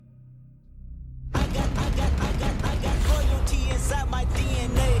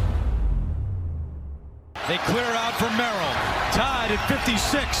They clear out for Merrill. Tied at 56.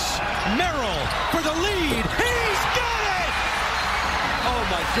 Merrill for the lead. He's got it! Oh,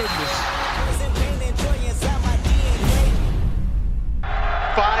 my goodness.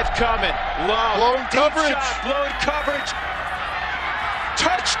 5 coming. Low. Blown coverage. Shot, blown coverage.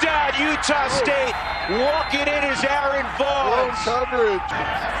 Touchdown, Utah State. Walking in is Aaron Blown Vaughn. coverage.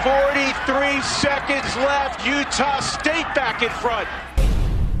 43 seconds left. Utah State back in front.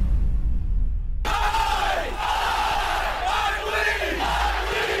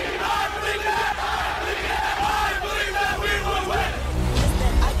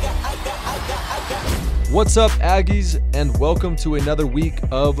 What's up, Aggies, and welcome to another week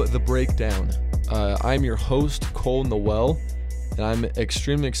of The Breakdown. I'm your host, Cole Noel, and I'm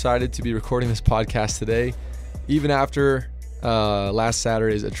extremely excited to be recording this podcast today, even after last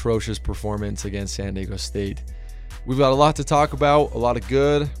Saturday's atrocious performance against San Diego State. We've got a lot to talk about, a lot of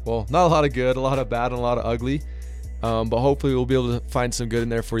good, well, not a lot of good, a lot of bad, and a lot of ugly, but hopefully we'll be able to find some good in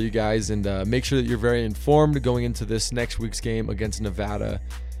there for you guys, and make sure that you're very informed going into this next week's game against Nevada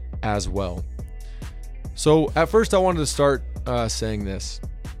as well. So at first I wanted to start saying this.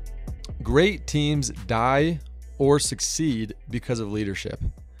 Great teams die or succeed because of leadership.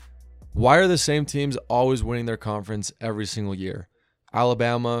 Why are the same teams always winning their conference every single year?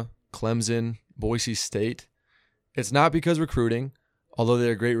 Alabama, Clemson, Boise State. It's not because recruiting, although they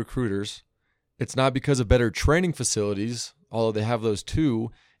are great recruiters. It's not because of better training facilities, although they have those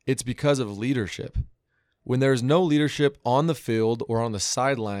too. It's because of leadership. When there is no leadership on the field or on the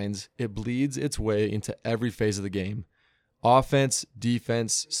sidelines, it bleeds its way into every phase of the game. Offense,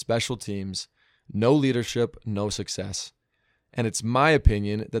 defense, special teams. No leadership, no success. And it's my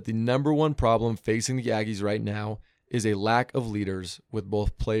opinion that the number one problem facing the Aggies right now is a lack of leaders with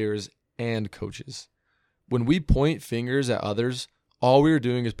both players and coaches. When we point fingers at others, all we are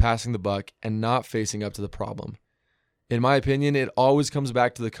doing is passing the buck and not facing up to the problem. In my opinion, it always comes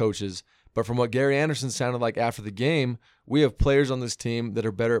back to the coaches. But from what Gary Anderson sounded like after the game, we have players on this team that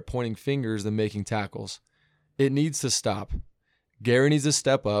are better at pointing fingers than making tackles. It needs to stop. Gary needs to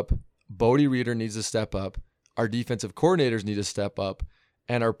step up. Bodie Reeder needs to step up. Our defensive coordinators need to step up.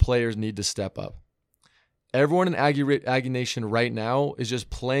 And our players need to step up. Everyone in Aggie Nation right now is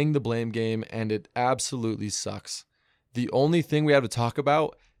just playing the blame game, and it absolutely sucks. The only thing we have to talk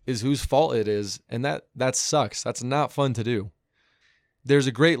about is whose fault it is, and that sucks. That's not fun to do. There's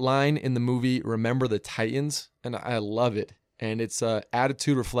a great line in the movie Remember the Titans, and I love it. And it's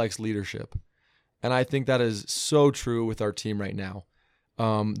attitude reflects leadership. And I think that is so true with our team right now.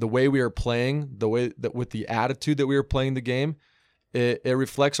 The way we are playing, the way that with the attitude that we are playing the game, it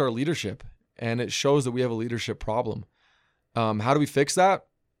reflects our leadership. And it shows that we have a leadership problem. How do we fix that?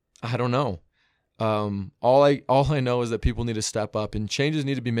 I don't know. All I know is that people need to step up and changes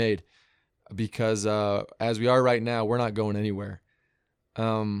need to be made. Because as we are right now, we're not going anywhere.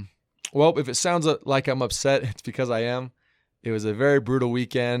 Well, if it sounds like I'm upset, it's because I am. It was a very brutal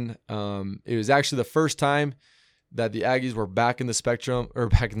weekend. It was actually the first time that the Aggies were back in the spectrum.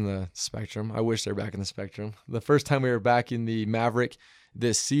 I wish they were back in the spectrum. The first time we were back in the Maverick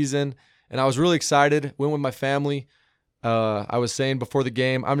this season, and I was really excited. Went with my family. I was saying before the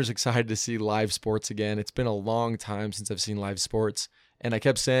game, I'm just excited to see live sports again. It's been a long time since I've seen live sports, and I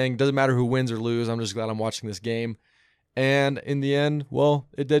kept saying, doesn't matter who wins or lose. I'm just glad I'm watching this game. And in the end, well,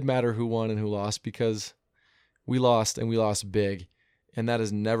 it did matter who won and who lost because we lost and we lost big. And that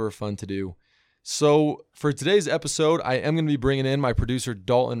is never fun to do. So for today's episode, I am going to be bringing in my producer,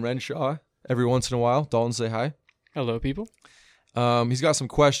 Dalton Renshaw, every once in a while. Dalton, say hi. Hello, people. He's got some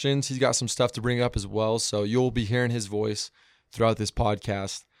questions. He's got some stuff to bring up as well. So you'll be hearing his voice throughout this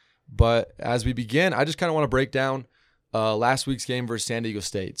podcast. But as we begin, I just kind of want to break down last week's game versus San Diego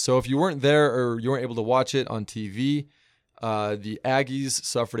State. So if you weren't there or you weren't able to watch it on TV, the Aggies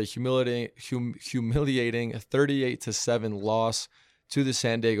suffered a humiliating 38-7 loss to the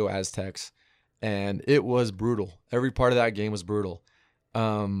San Diego Aztecs, and it was brutal. Every part of that game was brutal.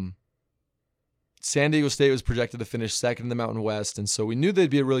 San Diego State was projected to finish second in the Mountain West, and so we knew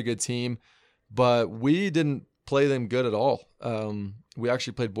they'd be a really good team, but we didn't play them good at all. We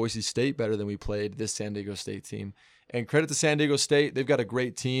actually played Boise State better than we played this San Diego State team. And credit to San Diego State, they've got a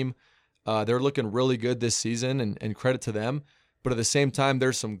great team. They're looking really good this season, and credit to them. But at the same time,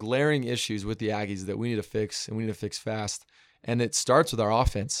 there's some glaring issues with the Aggies that we need to fix, and we need to fix fast. And it starts with our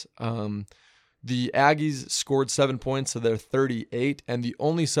offense. The Aggies scored 7 points of their 38, and the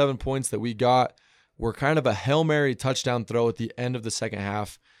only 7 points that we got were kind of a Hail Mary touchdown throw at the end of the second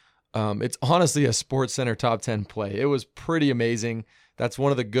half. It's honestly a SportsCenter top 10 play. It was pretty amazing. That's one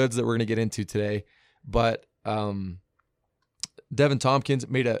of the goods that we're going to get into today. But Devin Tompkins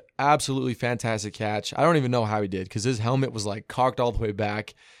made an absolutely fantastic catch. I don't even know how he did because his helmet was like cocked all the way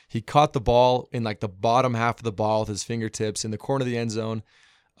back. He caught the ball in like the bottom half of the ball with his fingertips in the corner of the end zone.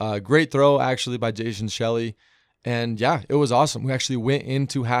 Great throw actually by Jason Shelley. And yeah, it was awesome. We actually went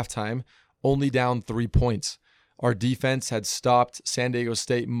into halftime only down 3 points. Our defense had stopped San Diego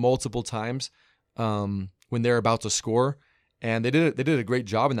State multiple times when they were about to score. And they did a great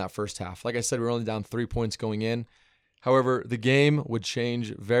job in that first half. Like I said, we were only down 3 points going in. However, the game would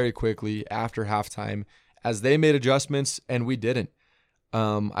change very quickly after halftime as they made adjustments and we didn't.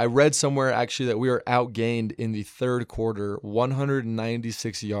 I read somewhere actually that we were outgained in the third quarter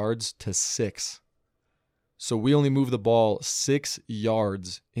 196 yards to 6. So we only moved the ball 6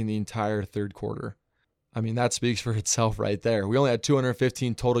 yards in the entire third quarter. I mean, that speaks for itself right there. We only had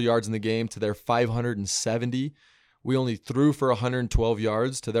 215 total yards in the game to their 570. We only threw for 112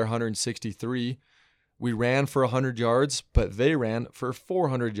 yards to their 163. We ran for 100 yards, but they ran for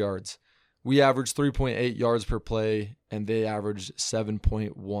 400 yards. We averaged 3.8 yards per play, and they averaged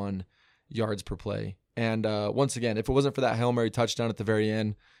 7.1 yards per play. And once again, if it wasn't for that Hail Mary touchdown at the very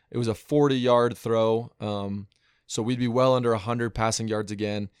end, it was a 40-yard throw. So we'd be well under 100 passing yards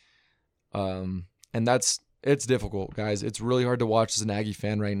again. And it's difficult, guys. It's really hard to watch as an Aggie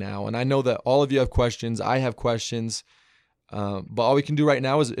fan right now. And I know that all of you have questions. I have questions. But all we can do right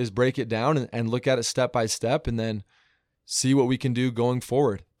now is break it down and look at it step by step and then see what we can do going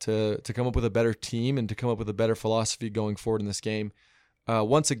forward to come up with a better team and to come up with a better philosophy going forward in this game.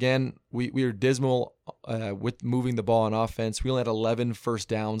 Once again, we are dismal with moving the ball on offense. We only had 11 first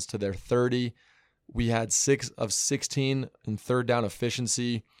downs to their 30. We had 6 of 16 in third down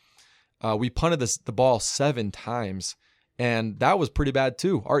efficiency. We punted the ball 7 times. And that was pretty bad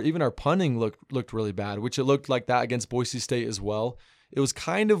too. Even our punting looked really bad, which it looked like that against Boise State as well. It was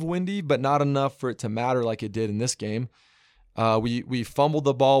kind of windy, but not enough for it to matter like it did in this game. We fumbled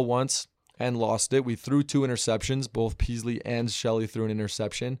the ball once and lost it. We threw 2 interceptions. Both Peasley and Shelley threw an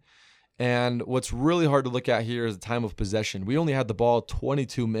interception. And what's really hard to look at here is the time of possession. We only had the ball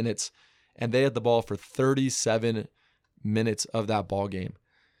 22 minutes, and they had the ball for 37 minutes of that ball game.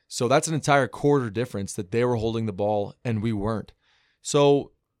 So that's an entire quarter difference that they were holding the ball and we weren't.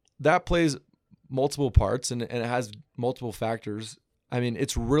 So that plays multiple parts and it has multiple factors. I mean,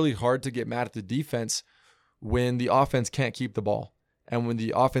 it's really hard to get mad at the defense when the offense can't keep the ball and when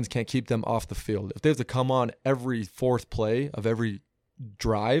the offense can't keep them off the field. If they have to come on every fourth play of every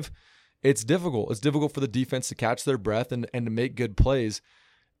drive, it's difficult. It's difficult for the defense to catch their breath and to make good plays.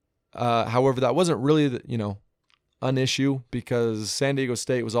 However, that wasn't really an issue because San Diego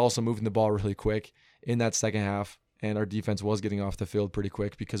State was also moving the ball really quick in that second half, and our defense was getting off the field pretty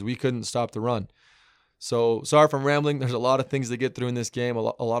quick because we couldn't stop the run. So sorry if I'm rambling. There's a lot of things to get through in this game, a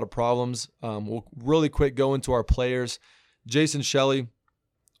lot of problems. We'll really quick go into our players. Jason Shelley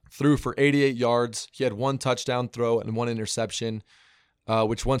threw for 88 yards. He had 1 touchdown throw and 1 interception,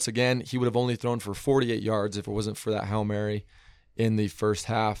 which once again, he would have only thrown for 48 yards if it wasn't for that Hail Mary in the first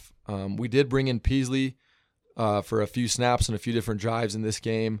half. We did bring in Peasley for a few snaps and a few different drives in this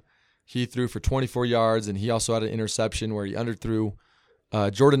game. He threw for 24 yards, and he also had an interception where he underthrew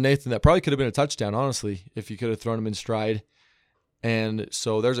Jordan Nathan that probably could have been a touchdown, honestly, if you could have thrown him in stride. And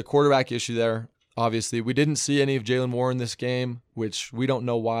so there's a quarterback issue there. Obviously, we didn't see any of Jalen Warren in this game, which we don't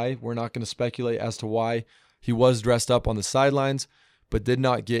know why. We're not going to speculate as to why. He was dressed up on the sidelines, but did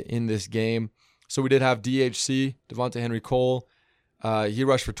not get in this game. So we did have DHC, Devontae Henry Cole. He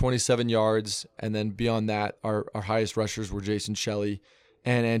rushed for 27 yards, and then beyond that, our highest rushers were Jason Shelley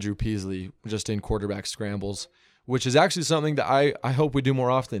and Andrew Peasley, just in quarterback scrambles, which is actually something that I hope we do more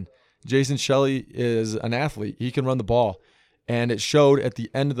often. Jason Shelley is an athlete. He can run the ball, and it showed at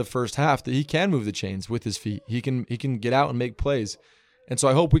the end of the first half that he can move the chains with his feet. He can get out and make plays, and so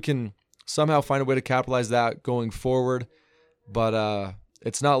I hope we can somehow find a way to capitalize that going forward, but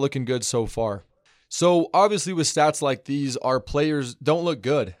it's not looking good so far. So obviously with stats like these, our players don't look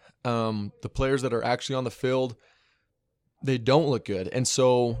good. The players that are actually on the field, they don't look good. And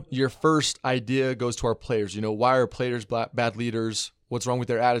so your first idea goes to our players. Why are players bad leaders? What's wrong with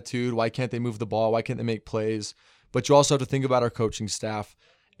their attitude? Why can't they move the ball? Why can't they make plays? But you also have to think about our coaching staff.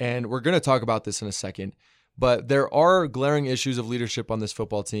 And we're going to talk about this in a second. But there are glaring issues of leadership on this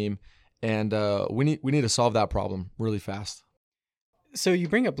football team. And we need to solve that problem really fast. So you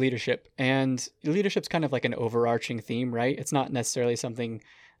bring up leadership, and leadership's kind of like an overarching theme, right? It's not necessarily something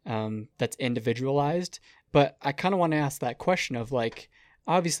that's individualized, but I kind of want to ask that question of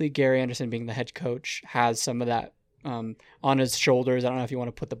obviously Gary Anderson being the head coach has some of that on his shoulders. I don't know if you want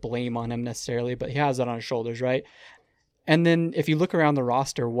to put the blame on him necessarily, but he has that on his shoulders, right? And then if you look around the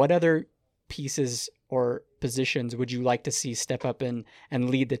roster, what other pieces or positions would you like to see step up and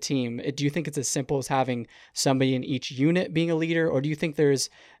lead the team? Do you think it's as simple as having somebody in each unit being a leader, or do you think there's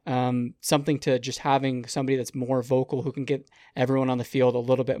something to just having somebody that's more vocal who can get everyone on the field a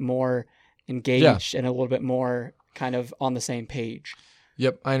little bit more engaged and a little bit more kind of on the same page?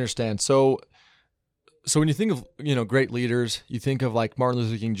 Yep, I understand. So when you think of, great leaders, you think of like Martin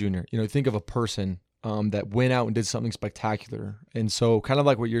Luther King Jr., you think of a person that went out and did something spectacular. And so kind of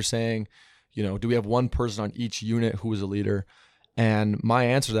like what you're saying, do we have one person on each unit who is a leader? And my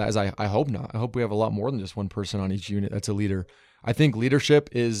answer to that is I hope not. I hope we have a lot more than just one person on each unit that's a leader. I think leadership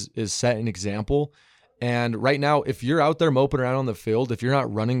is set an example. And right now, if you're out there moping around on the field, if you're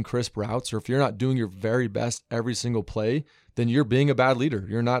not running crisp routes, or if you're not doing your very best every single play, then you're being a bad leader.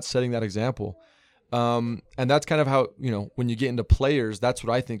 You're not setting that example. And that's kind of how, when you get into players, that's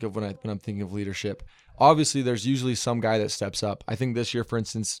what I think of when I'm thinking of leadership. Obviously, there's usually some guy that steps up. I think this year, for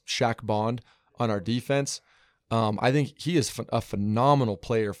instance, Shaq Bond on our defense, I think he is a phenomenal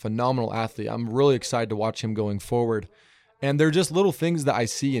player, phenomenal athlete. I'm really excited to watch him going forward. And they're just little things that I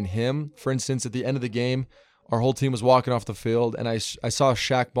see in him. For instance, at the end of the game, our whole team was walking off the field, and I saw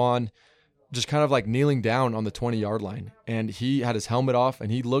Shaq Bond just kind of like kneeling down on the 20-yard line. And he had his helmet off,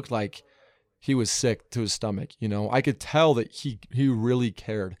 and he looked like he was sick to his stomach. I could tell that he really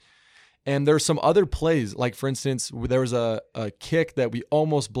cared. And there's some other plays, like for instance, there was a kick that we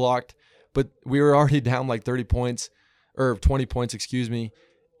almost blocked, but we were already down like 30 points or 20 points,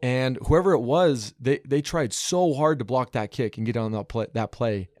 And whoever it was, they tried so hard to block that kick and get on that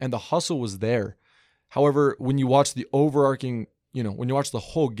play. And the hustle was there. However, when you watch the overarching, when you watch the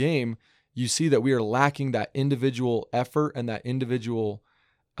whole game, you see that we are lacking that individual effort and that individual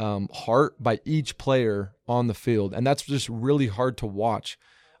heart by each player on the field. And that's just really hard to watch.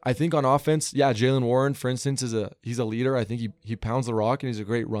 I think on offense, Jaylen Warren, for instance, he's a leader. I think he pounds the rock and he's a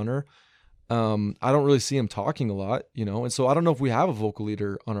great runner. I don't really see him talking a lot, and so I don't know if we have a vocal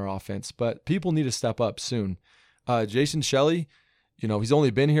leader on our offense, but people need to step up soon. Jason Shelley, he's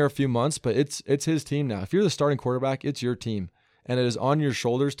only been here a few months, but it's his team now. If you're the starting quarterback, it's your team, and it is on your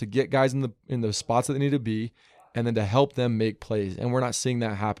shoulders to get guys in the spots that they need to be, and then to help them make plays. And we're not seeing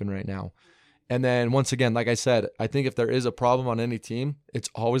that happen right now. And then once again, like I said, I think if there is a problem on any team, it's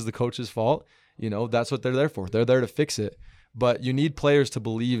always the coach's fault. That's what they're there for. They're there to fix it. But you need players to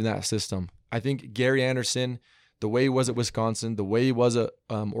believe in that system. I think Gary Anderson, the way he was at Wisconsin, the way he was at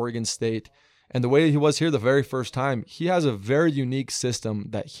Oregon State, and the way he was here the very first time, he has a very unique system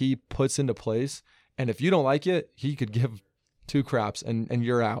that he puts into place. And if you don't like it, he could give two craps and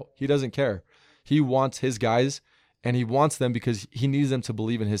you're out. He doesn't care. He wants his guys, and he wants them because he needs them to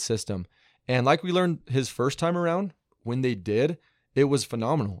believe in his system. And like we learned his first time around, when they did, it was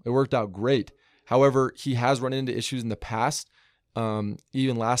phenomenal. It worked out great. However, he has run into issues in the past,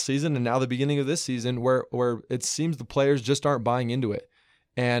 even last season and now the beginning of this season, where it seems the players just aren't buying into it.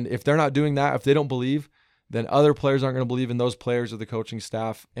 And if they're not doing that, if they don't believe, then other players aren't going to believe in those players or the coaching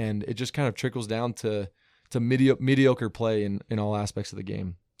staff. And it just kind of trickles down to mediocre play in all aspects of the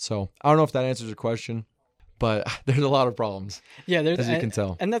game. So I don't know if that answers your question, but there's a lot of problems. Yeah, as you can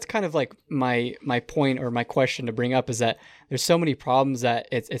tell. And that's kind of like my point or my question to bring up is that there's so many problems that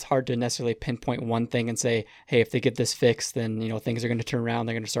it's hard to necessarily pinpoint one thing and say, hey, if they get this fixed, then things are going to turn around.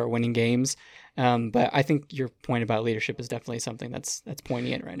 They're going to start winning games. But I think your point about leadership is definitely something that's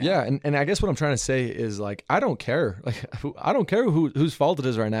poignant right now. Yeah, and I guess what I'm trying to say is like I don't care. Like I don't care whose fault it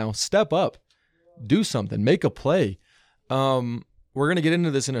is right now. Step up, do something, make a play. We're going to get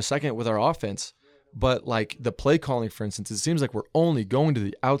into this in a second with our offense. But like the play calling, for instance, it seems like we're only going to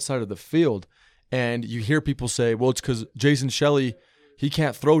the outside of the field. And you hear people say, well, it's because Jason Shelley, he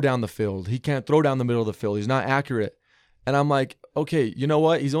can't throw down the field. He can't throw down the middle of the field. He's not accurate. And I'm like, okay, you know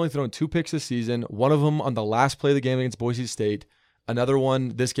what? He's only thrown 2 picks this season. One of them on the last play of the game against Boise State. Another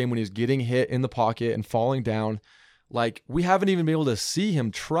one this game when he was getting hit in the pocket and falling down. Like, we haven't even been able to see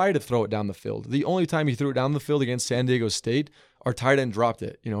him try to throw it down the field. The only time he threw it down the field against San Diego State, our tight end dropped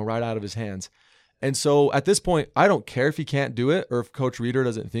it, right out of his hands. And so at this point, I don't care if he can't do it or if Coach Reeder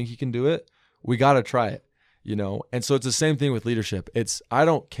doesn't think he can do it. We got to try it, And so it's the same thing with leadership. I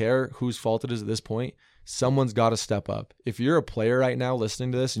don't care whose fault it is at this point. Someone's got to step up. If you're a player right now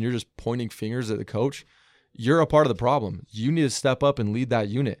listening to this and you're just pointing fingers at the coach, you're a part of the problem. You need to step up and lead that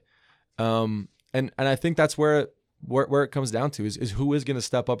unit. And I think that's where it comes down to is who is going to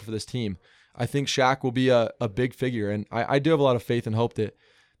step up for this team. I think Shaq will be a big figure, and I do have a lot of faith and hope that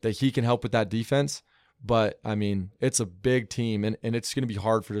he can help with that defense. But, I mean, it's a big team, and it's going to be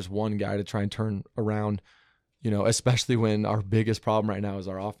hard for just one guy to try and turn around, especially when our biggest problem right now is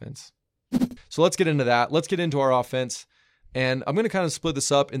our offense. So let's get into that. Let's get into our offense. And I'm going to kind of split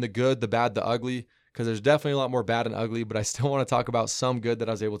this up in the good, the bad, the ugly, because there's definitely a lot more bad and ugly, but I still want to talk about some good that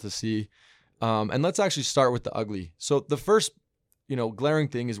I was able to see. And let's actually start with the ugly. So the first, glaring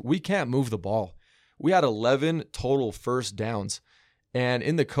thing is we can't move the ball. We had 11 total first downs. And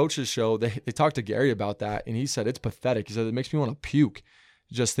in the coaches show, they talked to Gary about that, and he said, it's pathetic. He said, it makes me want to puke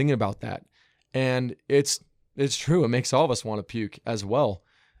just thinking about that. And it's true. It makes all of us want to puke as well.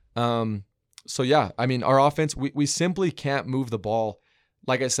 So yeah, I mean, our offense, we simply can't move the ball.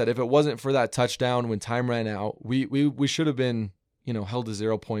 Like I said, if it wasn't for that touchdown when time ran out, we should have been, held to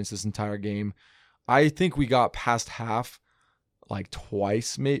 0 points this entire game. I think we got past half like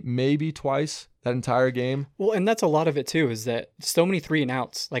twice, maybe twice that entire game. Well, and that's a lot of it too, is that so many 3 and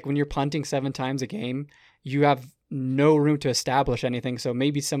outs. Like when you're punting 7 times a game, you have no room to establish anything. So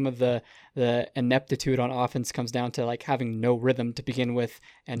maybe some of the ineptitude on offense comes down to like having no rhythm to begin with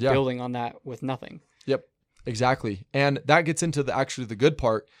and building on that with nothing. Yep, exactly. And that gets into the good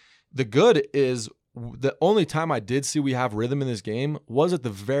part. The good is the only time I did see we have rhythm in this game was at the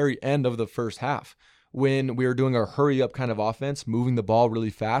very end of the first half when we were doing our hurry up kind of offense, moving the ball really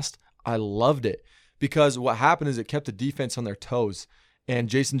fast. I loved it because what happened is it kept the defense on their toes. And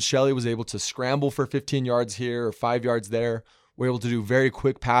Jason Shelley was able to scramble for 15 yards here or 5 yards there. We're able to do very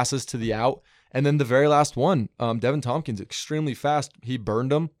quick passes to the out. And then the very last one, Devin Tompkins, extremely fast. He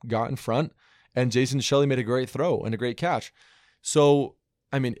burned him, got in front, and Jason Shelley made a great throw and a great catch. So,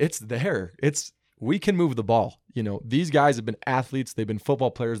 I mean, it's there. We can move the ball. These guys have been athletes. They've been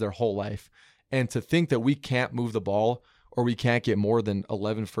football players their whole life. And to think that we can't move the ball or we can't get more than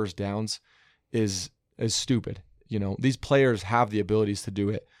 11 first downs is stupid. These players have the abilities to do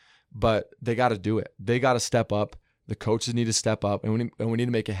it, but they got to do it. They got to step up. The coaches need to step up, and we need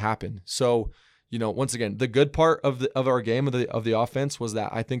to make it happen. So, once again, the good part of our game of the offense was that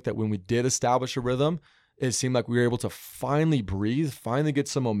I think that when we did establish a rhythm, it seemed like we were able to finally breathe, finally get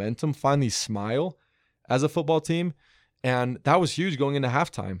some momentum, finally smile as a football team, and that was huge going into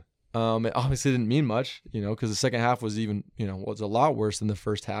halftime. It obviously didn't mean much, because the second half was even, was a lot worse than the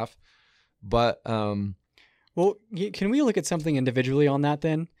first half, but. Well, can we look at something individually on that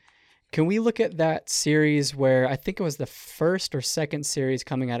then? Can we look at that series where I think it was the first or second series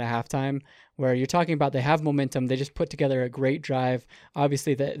coming out of halftime where you're talking about they have momentum, they just put together a great drive.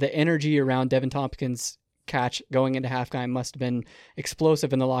 Obviously, the energy around Devin Tompkins' catch going into halftime must have been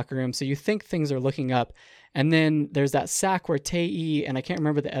explosive in the locker room. So you think things are looking up. And then there's that sack where Tae, and I can't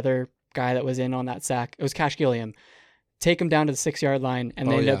remember the other guy that was in on that sack. It was Cash Gilliam. Take them down to the 6-yard line, and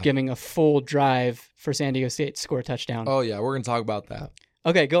they end up giving a full drive for San Diego State to score a touchdown. Oh, yeah, we're going to talk about that.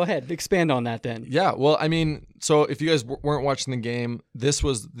 Okay, go ahead. Expand on that then. Yeah, well, I mean, so if you guys weren't watching the game, this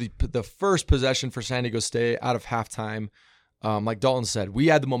was the first possession for San Diego State out of halftime. Like Dalton said, we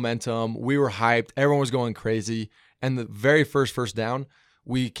had the momentum. We were hyped. Everyone was going crazy. And the very first down,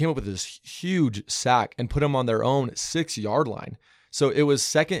 we came up with this huge sack and put them on their own 6-yard line. So it was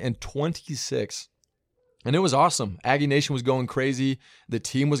 2nd and 26. And it was awesome. Aggie Nation was going crazy. The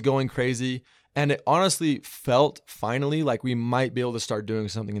team was going crazy. And it honestly felt finally like we might be able to start doing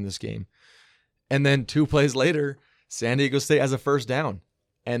something in this game. And then 2 plays later, San Diego State has a first down.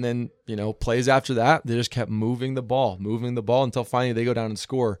 And then, plays after that, they just kept moving the ball until finally they go down and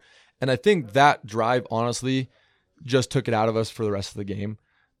score. And I think that drive, honestly, just took it out of us for the rest of the game.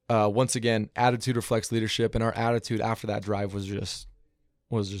 Once again, attitude reflects leadership. And our attitude after that drive was just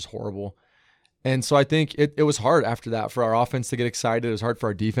horrible. And so I think it was hard after that for our offense to get excited. It was hard for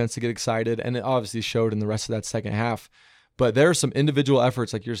our defense to get excited. And it obviously showed in the rest of that second half. But there are some individual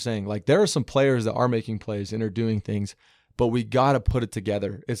efforts, like you're saying. Like there are some players that are making plays and are doing things, but we got to put it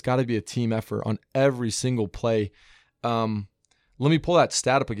together. It's got to be a team effort on every single play. Let me pull that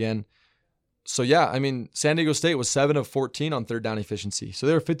stat up again. So yeah, I mean, San Diego State was 7 of 14 on third down efficiency. So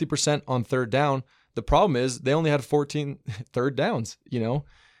they were 50% on third down. The problem is they only had 14 third downs,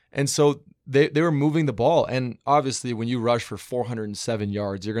 And so they were moving the ball. And obviously when you rush for 407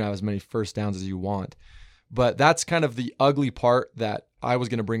 yards, you're going to have as many first downs as you want. But that's kind of the ugly part that I was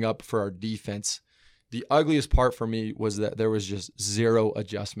going to bring up for our defense. The ugliest part for me was that there was just 0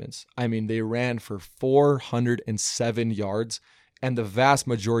 adjustments. I mean, they ran for 407 yards, and the vast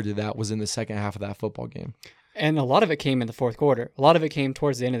majority of that was in the second half of that football game. And a lot of it came in the fourth quarter. A lot of it came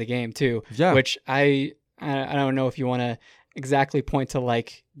towards the end of the game too, which I don't know if you want to exactly point to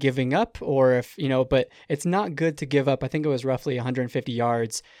like giving up or if, but it's not good to give up. I think it was roughly 150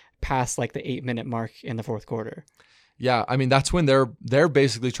 yards past like the 8-minute mark in the fourth quarter. Yeah. I mean, that's when they're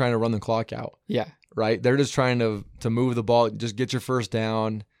basically trying to run the clock out. Yeah. Right. They're just trying to move the ball, just get your first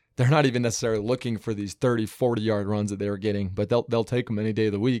down. They're not even necessarily looking for these 30, 40-yard runs that they were getting, but they'll take them any day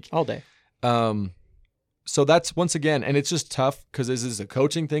of the week. All day. So that's once again, and it's just tough because is this a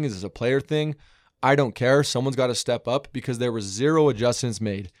coaching thing? Is this a player thing? I don't care. Someone's got to step up because there were 0 adjustments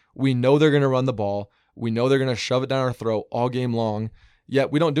made. We know they're going to run the ball. We know they're going to shove it down our throat all game long,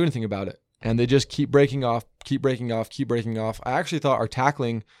 yet we don't do anything about it. And they just keep breaking off. I actually thought our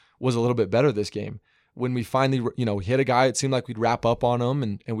tackling was a little bit better this game. When we finally, hit a guy, it seemed like we'd wrap up on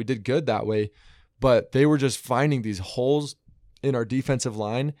him, and we did good that way. But they were just finding these holes in our defensive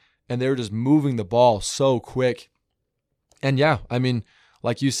line, and they were just moving the ball so quick. And yeah, I mean,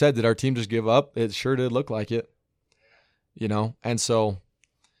 like you said, did our team just give up? It sure did look like it, And so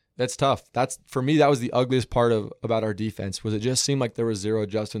that's tough. For me, that was the ugliest part about our defense, was it just seemed like there was 0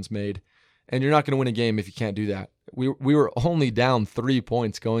 adjustments made. And you're not going to win a game if you can't do that. We were only down 3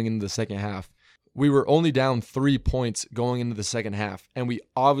 points going into the second half. And we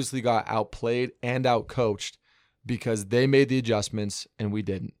obviously got outplayed and outcoached because they made the adjustments and we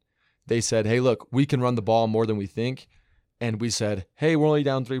didn't. They said, hey, look, we can run the ball more than we think. And we said, hey, we're only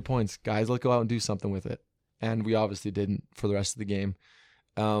down 3 points. Guys, let's go out and do something with it. And we obviously didn't for the rest of the game.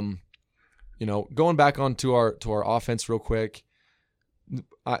 Going back onto our offense real quick,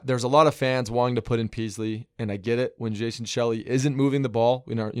 there's a lot of fans wanting to put in Peasley, and I get it. When Jason Shelley isn't moving the ball,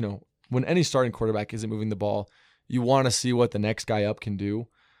 when any starting quarterback isn't moving the ball, you want to see what the next guy up can do.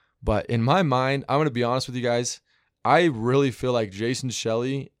 But in my mind, I'm going to be honest with you guys, I really feel like Jason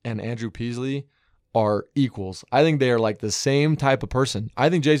Shelley and Andrew Peasley are equals. I think they are like the same type of person. I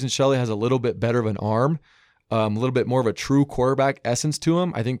think Jason Shelley has a little bit better of an arm, a little bit more of a true quarterback essence to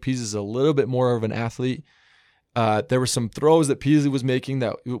him. I think Peasley is a little bit more of an athlete. There were some throws that Peasley was making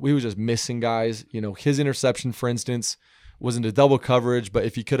that we were just missing guys. His interception, for instance, was into double coverage, but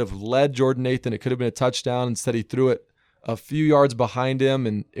if he could have led Jordan Nathan, it could have been a touchdown. Instead, he threw it a few yards behind him,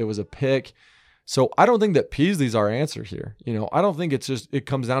 and it was a pick. So I don't think that Peasley's our answer here. I don't think it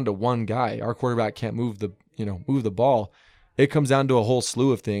comes down to one guy. Our quarterback can't move the ball. It comes down to a whole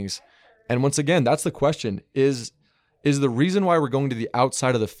slew of things. And once again, that's the question. Is the reason why we're going to the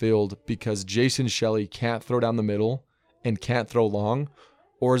outside of the field because Jason Shelley can't throw down the middle and can't throw long?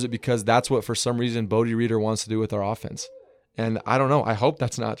 Or is it because that's what, for some reason, Bodie Reeder wants to do with our offense? And I don't know. I hope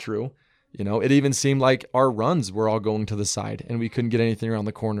that's not true. It even seemed like our runs were all going to the side and we couldn't get anything around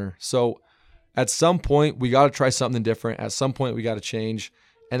the corner. So at some point, we got to try something different. At some point, we got to change.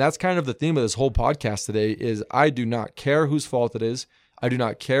 And that's kind of the theme of this whole podcast today is I do not care whose fault it is. I do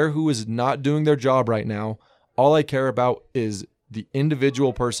not care who is not doing their job right now. All I care about is the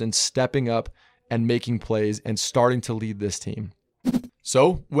individual person stepping up and making plays and starting to lead this team.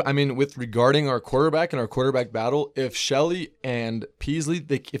 So, with regarding our quarterback and our quarterback battle, if Shelley and Peasley,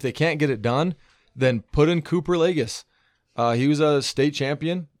 if they can't get it done, then put in Cooper Legis. He was a state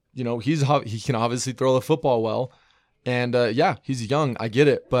champion. He can obviously throw the football well. And he's young. I get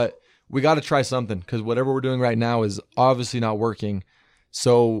it. But we got to try something because whatever we're doing right now is obviously not working.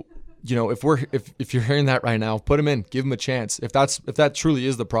 So, if you're hearing that right now, put him in, give him a chance. If that truly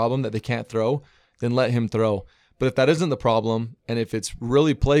is the problem that they can't throw, then let him throw. But if that isn't the problem, and if it's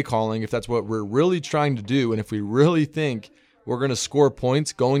really play calling, if that's what we're really trying to do, and if we really think we're going to score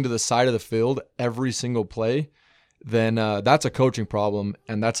points going to the side of the field every single play, then that's a coaching problem,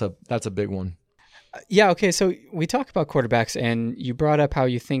 and that's a big one. Yeah, okay, so we talk about quarterbacks, and you brought up how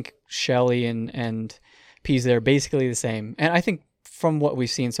you think Shelley and Peasley are basically the same. And I think from what we've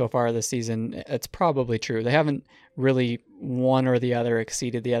seen so far this season, it's probably true. They haven't really one or the other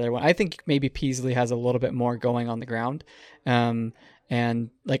exceeded the other one. I think maybe Peasley has a little bit more going on the ground. And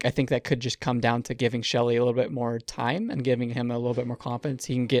I think that could just come down to giving Shelley a little bit more time and giving him a little bit more confidence.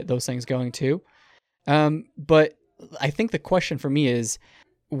 He can get those things going too. But I think the question for me is,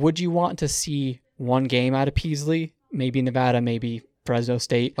 would you want to see one game out of Peasley? Maybe Nevada, maybe Fresno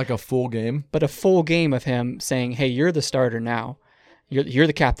State. Like a full game? But a full game of him saying, hey, you're the starter now. You're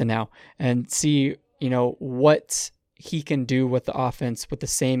the captain now. And see, what he can do with the offense with the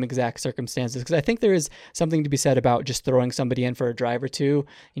same exact circumstances. Because I think there is something to be said about just throwing somebody in for a drive or two.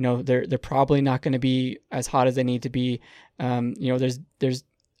 They're probably not going to be as hot as they need to be. There's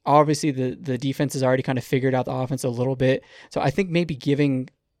obviously the defense has already kind of figured out the offense a little bit. So I think maybe giving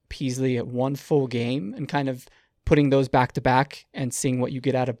Peasley one full game and kind of putting those back to back and seeing what you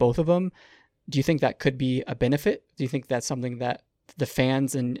get out of both of them. Do you think that could be a benefit? Do you think that's something that the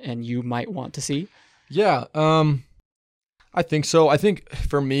fans and you might want to see? Yeah, I think so. I think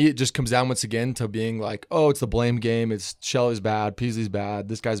for me, it just comes down once again to being like, oh, it's the blame game. It's Shelley's bad, Peasley's bad,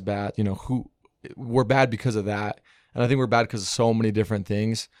 this guy's bad. We're bad because of that. And I think we're bad because of so many different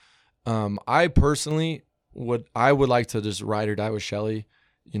things. I personally would like to just ride or die with Shelley,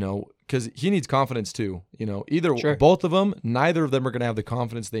 because he needs confidence too. Either both of them, neither of them are going to have the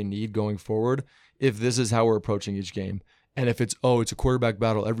confidence they need going forward if this is how we're approaching each game. And if it's a quarterback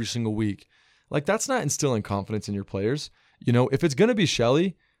battle every single week, Like, that's not instilling confidence in your players. You know, if it's going to be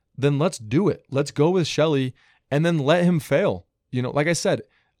Shelley, then let's do it. Let's go with Shelley and then let him fail. You know, like I said,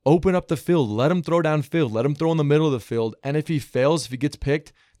 open up the field, let him throw downfield, let him throw in the middle of the field. And if he fails, if he gets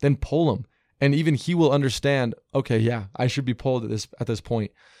picked, then pull him. And even he will understand, okay, yeah, I should be pulled at this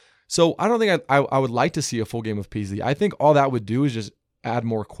point. So I don't think I would like to see a full game of Peasley. I think all that would do is just add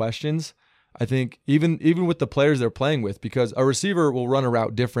more questions. I think even with the players they're playing with, because a receiver will run a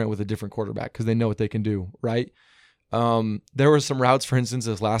route different with a different quarterback because they know what they can do, right? There were some routes, for instance,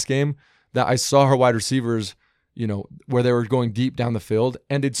 this last game that I saw our wide receivers, you know, where they were going deep down the field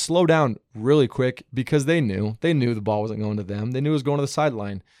and they'd slow down really quick because they knew the ball wasn't going to them. They knew it was going to the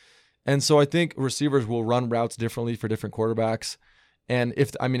sideline. And so I think receivers will run routes differently for different quarterbacks. And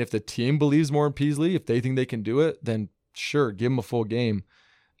if the team believes more in Peasley, if they think they can do it, then sure, give him a full game.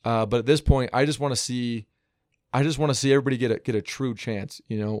 But at this point, I just want to see everybody get a true chance.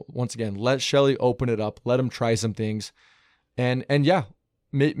 You know, once again, let Shelley open it up, let him try some things, and yeah,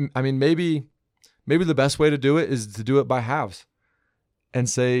 maybe the best way to do it is to do it by halves, and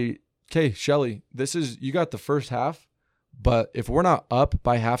say, okay, Shelley, you got the first half, but if we're not up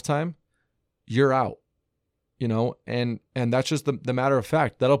by halftime, you're out. You know, and that's just the matter of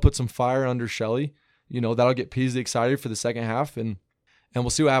fact. That'll put some fire under Shelley. You know, that'll get Peasley excited for the second half, and we'll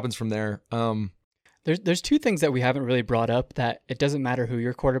see what happens from there. There's two things that we haven't really brought up, that it doesn't matter who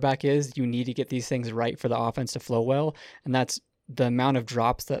your quarterback is. You need to get these things right for the offense to flow well. And that's the amount of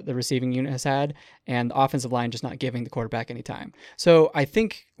drops that the receiving unit has had and the offensive line just not giving the quarterback any time. So I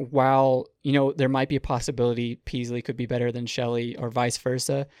think while, you know, there might be a possibility Peasley could be better than Shelley or vice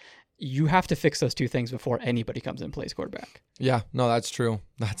versa, you have to fix those two things before anybody comes in and plays quarterback. Yeah, no, that's true.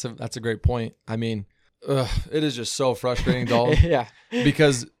 That's a great point. I mean, it is just so frustrating, Dalton. Yeah.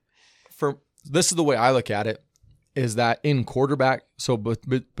 Because this is the way I look at it, is that in quarterback, so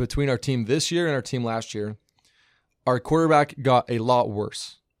between our team this year and our team last year, our quarterback got a lot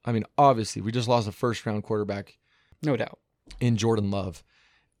worse. I mean, obviously, we just lost a first-round quarterback. No doubt. In Jordan Love.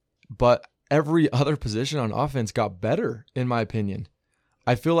 But every other position on offense got better, in my opinion.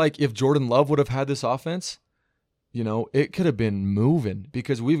 I feel like if Jordan Love would have had this offense, you know, it could have been moving,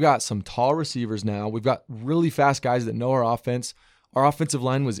 because we've got some tall receivers now. We've got really fast guys that know our offense. Our offensive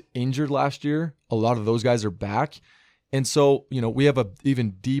line was injured last year. A lot of those guys are back. And so, you know, we have a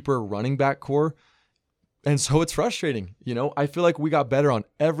even deeper running back core. And so it's frustrating. You know, I feel like we got better on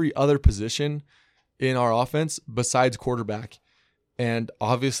every other position in our offense besides quarterback. And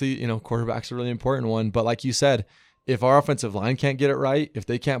obviously, you know, quarterback's a really important one. But like you said, if our offensive line can't get it right, if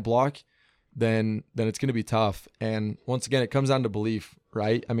they can't block, then it's going to be tough. And once again, it comes down to belief,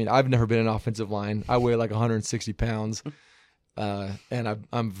 right? I mean, I've never been an offensive line. I weigh like 160 pounds, and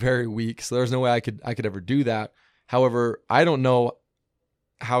I'm very weak, so there's no way I could ever do that. However, I don't know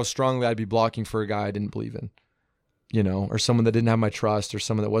how strongly I'd be blocking for a guy I didn't believe in, you know, or someone that didn't have my trust, or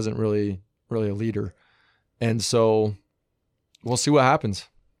someone that wasn't really a leader. And so we'll see what happens.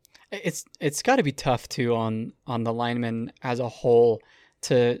 It's got to be tough too on the linemen as a whole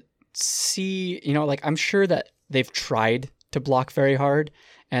to see, you know, like, I'm sure that they've tried to block very hard,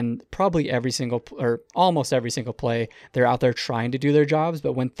 and probably almost every single play they're out there trying to do their jobs,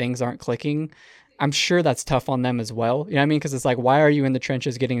 but when things aren't clicking, I'm sure that's tough on them as well. You know what I mean? Because it's like, why are you in the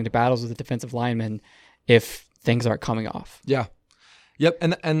trenches getting into battles with the defensive linemen if things aren't coming off? Yeah. Yep.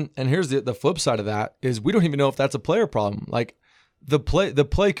 And here's the flip side of that is we don't even know if that's a player problem. Like, the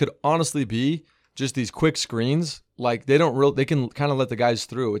play could honestly be just these quick screens. Like, they can kind of let the guys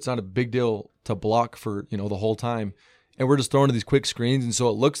through. It's not a big deal to block for, you know, the whole time. And we're just throwing to these quick screens. And so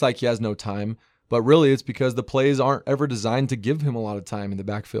it looks like he has no time, but really it's because the plays aren't ever designed to give him a lot of time in the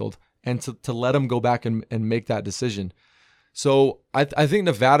backfield and to let him go back and make that decision. So I think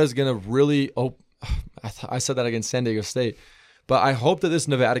Nevada's going to really, I said that against San Diego State, but I hope that this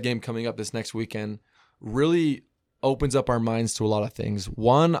Nevada game coming up this next weekend really opens up our minds to a lot of things.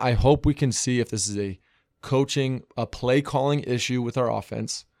 One, I hope we can see if this is a play calling issue with our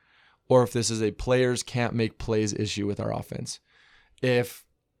offense, or if this is a players can't make plays issue with our offense. If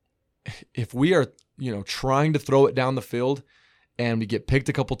we are, you know, trying to throw it down the field and we get picked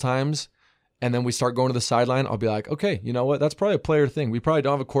a couple times and then we start going to the sideline, I'll be like, okay, you know what? That's probably a player thing. We probably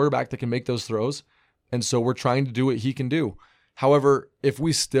don't have a quarterback that can make those throws. And so we're trying to do what he can do. However, if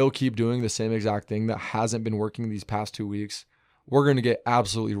we still keep doing the same exact thing that hasn't been working these past 2 weeks, we're going to get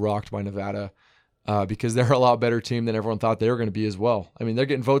absolutely rocked by Nevada because they're a lot better team than everyone thought they were going to be as well. I mean, they're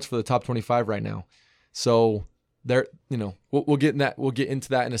getting votes for the top 25 right now. So they're, you know, we'll get into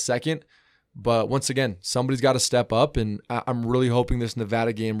that in a second. But once again, somebody's got to step up, and I'm really hoping this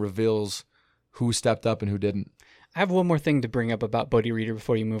Nevada game reveals who stepped up and who didn't. I have one more thing to bring up about Bodie Reeder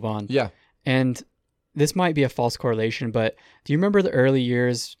before you move on. Yeah. And this might be a false correlation, but do you remember the early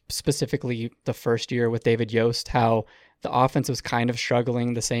years, specifically the first year with David Yost, how the offense was kind of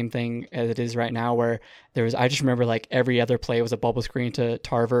struggling, the same thing as it is right now, where I just remember like every other play was a bubble screen to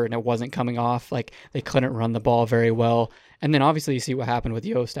Tarver and it wasn't coming off. Like they couldn't run the ball very well. And then obviously you see what happened with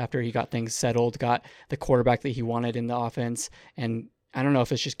Yost after he got things settled, got the quarterback that he wanted in the offense. And I don't know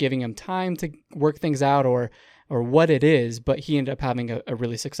if it's just giving him time to work things out or what it is, but he ended up having a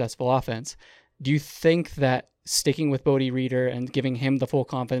really successful offense. Do you think that sticking with Bodie Reeder and giving him the full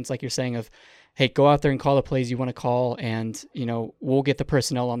confidence, like you're saying, of, hey, go out there and call the plays you want to call, and, you know, we'll get the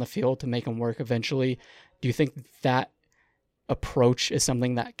personnel on the field to make them work eventually. Do you think that approach is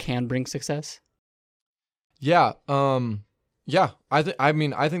something that can bring success? Yeah. I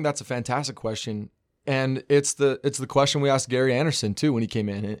think that's a fantastic question. And it's the question we asked Gary Anderson too when he came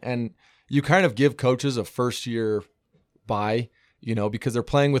in. And you kind of give coaches a first year bye, you know, because they're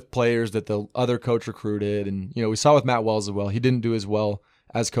playing with players that the other coach recruited. And, you know, we saw with Matt Wells as well. He didn't do as well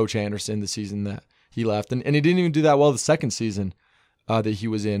as Coach Anderson the season that he left. And he didn't even do that well the second season that he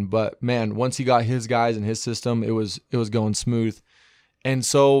was in. But man, once he got his guys in his system, it was going smooth. And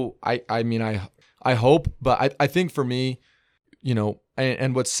so I hope, but I think for me, you know,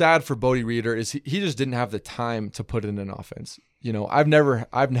 and what's sad for Bodie Reeder is he just didn't have the time to put in an offense. You know, I've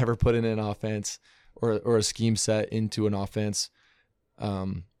never put in an offense or a scheme set into an offense.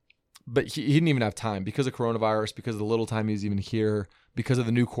 But he didn't even have time because of coronavirus, because of the little time he was even here, because of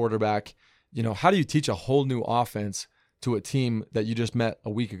the new quarterback. You know, how do you teach a whole new offense to a team that you just met a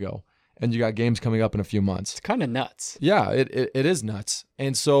week ago and you got games coming up in a few months? It's kind of nuts. Yeah, it is nuts.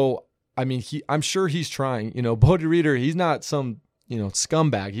 And so, I mean, I'm sure he's trying. You know, Bodie Reeder, he's not some, you know,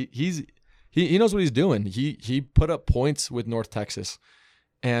 scumbag. He knows what he's doing. He put up points with North Texas.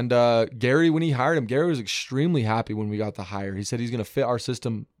 And Gary, when he hired him, Gary was extremely happy when we got the hire. He said he's going to fit our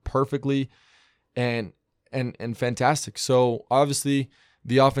system perfectly and fantastic. So obviously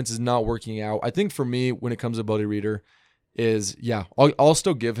the offense is not working out. I think for me, when it comes to Bodie Reeder, is I'll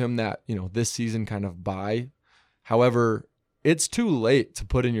still give him that, you know, this season kind of bye. However, it's too late to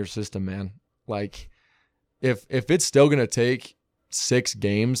put in your system, man. Like if it's still going to take 6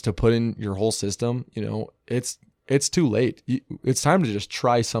 games to put in your whole system, you know, it's too late. It's time to just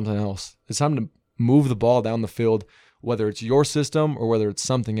try something else. It's time to move the ball down the field, whether it's your system or whether it's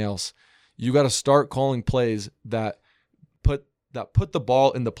something else. You got to start calling plays that put the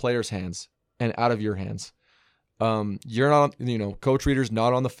ball in the player's hands and out of your hands. You're not, you know, Coach Reeder's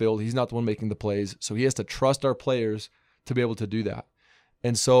not on the field. He's not the one making the plays. So he has to trust our players to be able to do that.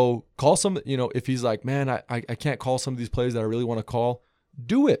 And so call some, you know, if he's like, man, I can't call some of these plays that I really want to call,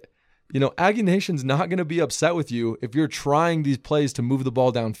 do it. You know, Aggie Nation's not going to be upset with you if you're trying these plays to move the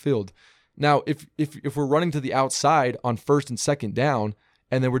ball downfield. Now, if we're running to the outside on 1st and 2nd down,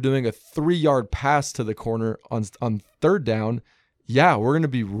 and then we're doing a 3-yard pass to the corner on 3rd down, yeah, we're going to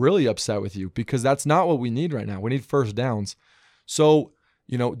be really upset with you because that's not what we need right now. We need first downs. So,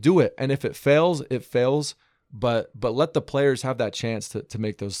 you know, do it. And if it fails, it fails. But let the players have that chance to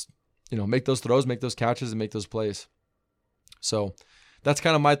make those, you know, make those throws, make those catches, and make those plays. So that's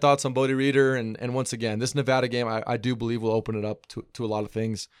kind of my thoughts on Bodie Reeder. And once again, this Nevada game, I do believe will open it up to a lot of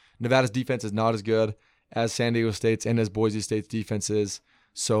things. Nevada's defense is not as good as San Diego State's and as Boise State's defense is.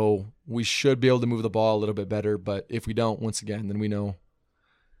 So we should be able to move the ball a little bit better. But if we don't, once again, then we know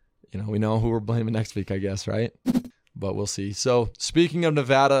who we're blaming next week, I guess, right? But we'll see. So speaking of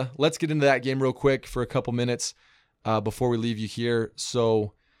Nevada, let's get into that game real quick for a couple minutes before we leave you here.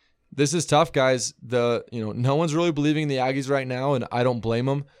 So this is tough, guys. No one's really believing in the Aggies right now, and I don't blame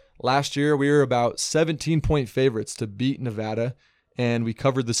them. Last year, we were about 17-point favorites to beat Nevada, and we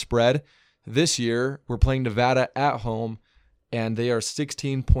covered the spread. This year, we're playing Nevada at home, and they are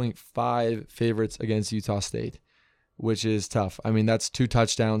 16.5 favorites against Utah State, which is tough. I mean, that's 2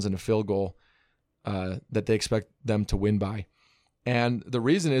 touchdowns and a field goal that they expect them to win by. And the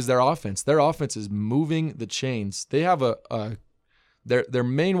reason is their offense. Their offense is moving the chains. They have their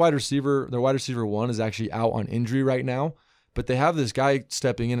main wide receiver, their wide receiver 1 is actually out on injury right now, but they have this guy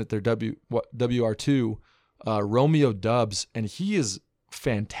stepping in at their WR2, Romeo Dubs, and he is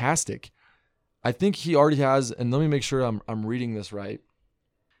fantastic. I think he already has, and let me make sure I'm reading this right.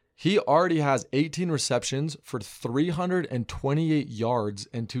 He already has 18 receptions for 328 yards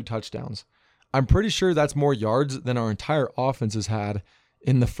and 2 touchdowns. I'm pretty sure that's more yards than our entire offense has had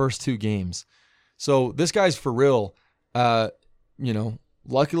in the first 2 games. So this guy's for real.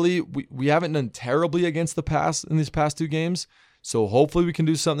 Luckily we haven't done terribly against the pass in these past 2 games. So hopefully we can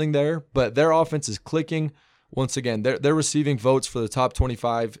do something there, but their offense is clicking. Once again, they're receiving votes for the top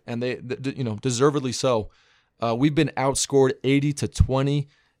 25, and they deservedly so. We've been outscored 80-20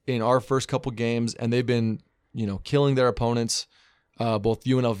 in our first couple games, and they've been, killing their opponents, both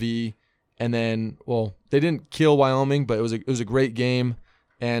UNLV, and then, they didn't kill Wyoming, but it was a great game,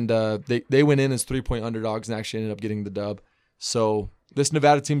 and they went in as 3-point underdogs and actually ended up getting the dub. So this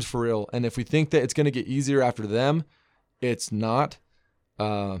Nevada team's for real, and if we think that it's going to get easier after them, it's not.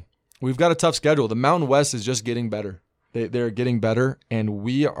 We've got a tough schedule. The Mountain West is just getting better. They're getting better, and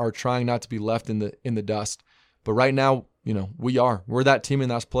we are trying not to be left in the dust. But right now, we're that team in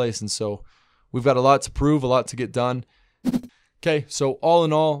last place, and so we've got a lot to prove, a lot to get done. Okay, so all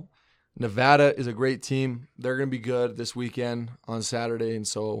in all, Nevada is a great team. They're going to be good this weekend on Saturday, and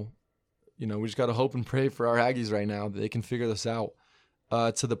so, we just got to hope and pray for our Aggies right now that they can figure this out.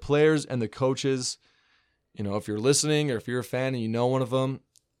 To the players and the coaches, if you're listening or if you're a fan and you know one of them,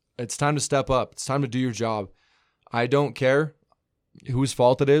 it's time to step up. It's time to do your job. I don't care whose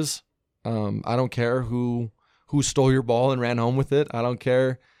fault it is. I don't care who stole your ball and ran home with it. I don't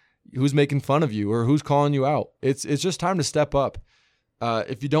care who's making fun of you or who's calling you out. It's just time to step up.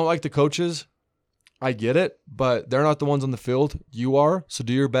 If you don't like the coaches, I get it, but they're not the ones on the field. You are, so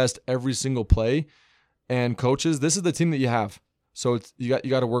do your best every single play. And coaches, this is the team that you have, so you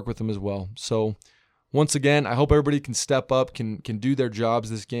got to work with them as well. So once again, I hope everybody can step up, can do their jobs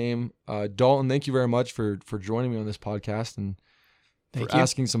this game. Dalton, thank you very much for joining me on this podcast and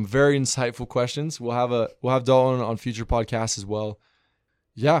asking some very insightful questions. We'll have Dalton on future podcasts as well.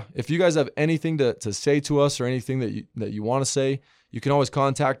 Yeah, if you guys have anything to say to us or anything that you want to say, you can always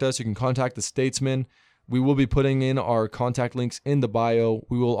contact us. You can contact the Statesman. We will be putting in our contact links in the bio.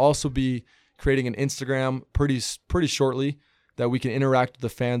 We will also be creating an Instagram pretty shortly that we can interact with the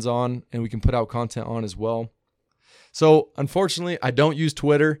fans on, and we can put out content on as well. So unfortunately, I don't use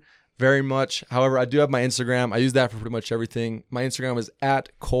Twitter very much. However, I do have my Instagram. I use that for pretty much everything. My Instagram is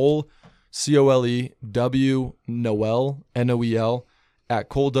 @Cole, COLEW Noel, NOEL,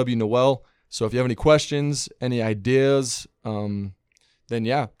 @Cole W Noel. So if you have any questions, any ideas, then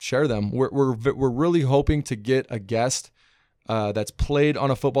yeah, share them. We're really hoping to get a guest that's played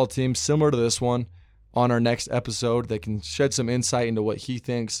on a football team similar to this one on our next episode that can shed some insight into what he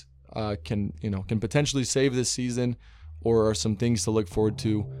thinks can potentially save this season, or are some things to look forward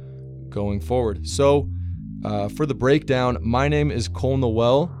to going forward. So for the breakdown, my name is Cole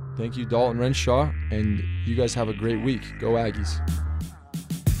Noel. Thank you, Dalton Renshaw, and you guys have a great week. Go Aggies.